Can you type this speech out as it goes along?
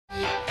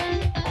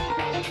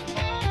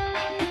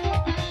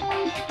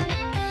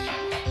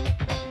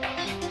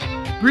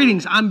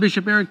Greetings, I'm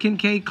Bishop Eric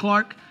Kincaid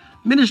Clark,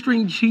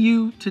 ministering to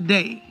you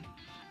today.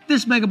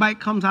 This megabyte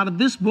comes out of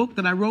this book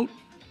that I wrote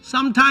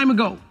some time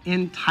ago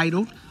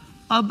entitled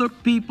Other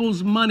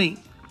People's Money.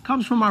 It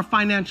comes from our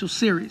financial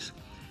series.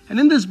 And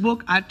in this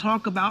book, I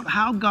talk about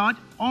how God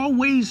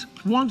always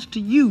wants to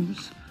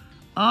use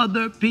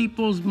other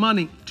people's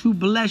money to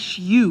bless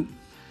you.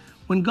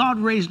 When God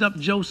raised up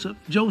Joseph,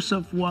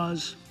 Joseph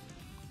was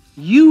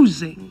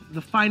using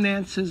the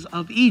finances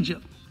of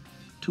Egypt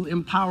to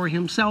empower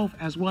himself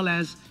as well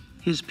as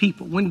his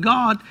people. When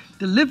God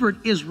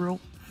delivered Israel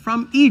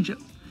from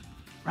Egypt,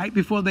 right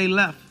before they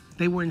left,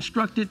 they were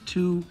instructed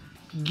to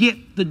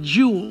get the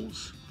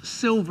jewels, the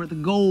silver, the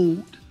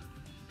gold,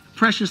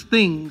 precious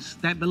things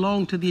that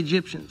belonged to the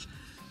Egyptians.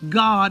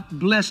 God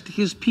blessed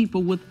his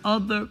people with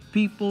other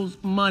people's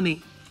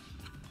money.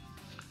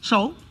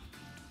 So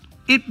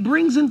it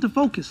brings into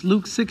focus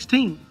Luke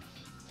 16.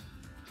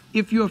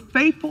 If you're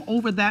faithful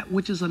over that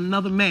which is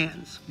another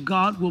man's,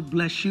 God will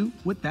bless you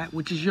with that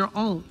which is your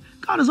own.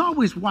 God is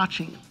always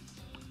watching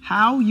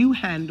how you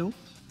handle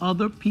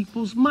other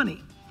people's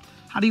money.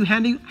 How do you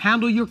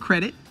handle your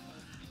credit?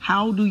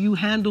 How do you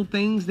handle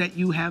things that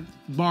you have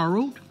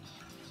borrowed?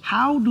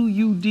 How do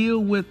you deal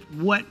with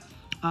what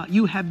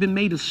you have been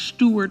made a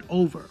steward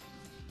over?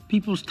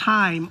 People's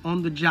time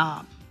on the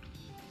job.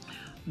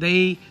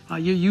 You're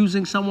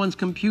using someone's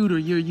computer,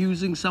 you're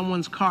using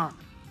someone's car,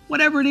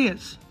 whatever it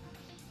is.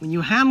 When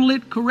you handle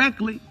it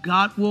correctly,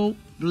 God will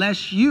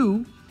bless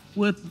you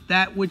with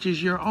that which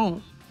is your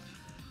own.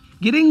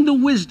 Getting the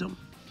wisdom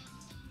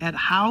at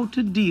how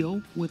to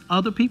deal with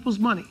other people's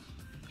money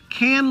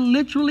can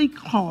literally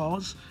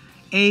cause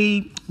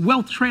a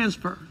wealth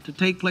transfer to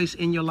take place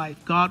in your life.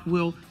 God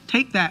will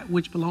take that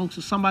which belongs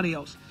to somebody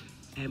else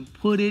and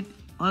put it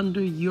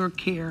under your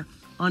care,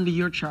 under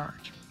your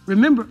charge.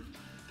 Remember,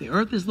 the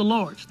earth is the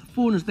Lord's, the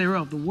fullness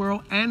thereof, the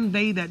world and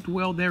they that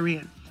dwell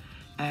therein.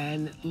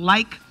 And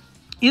like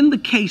in the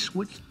case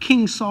with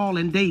King Saul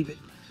and David,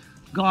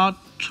 God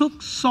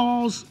took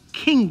Saul's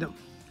kingdom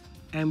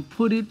and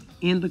put it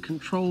in the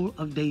control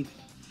of David.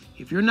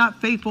 If you're not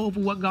faithful over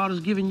what God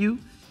has given you,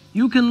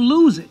 you can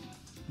lose it.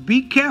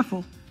 Be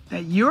careful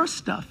that your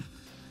stuff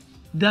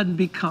doesn't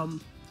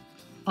become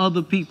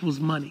other people's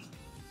money.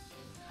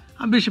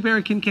 I'm Bishop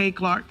Eric Kincaid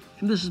Clark,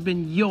 and this has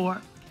been your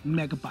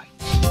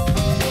Megabyte.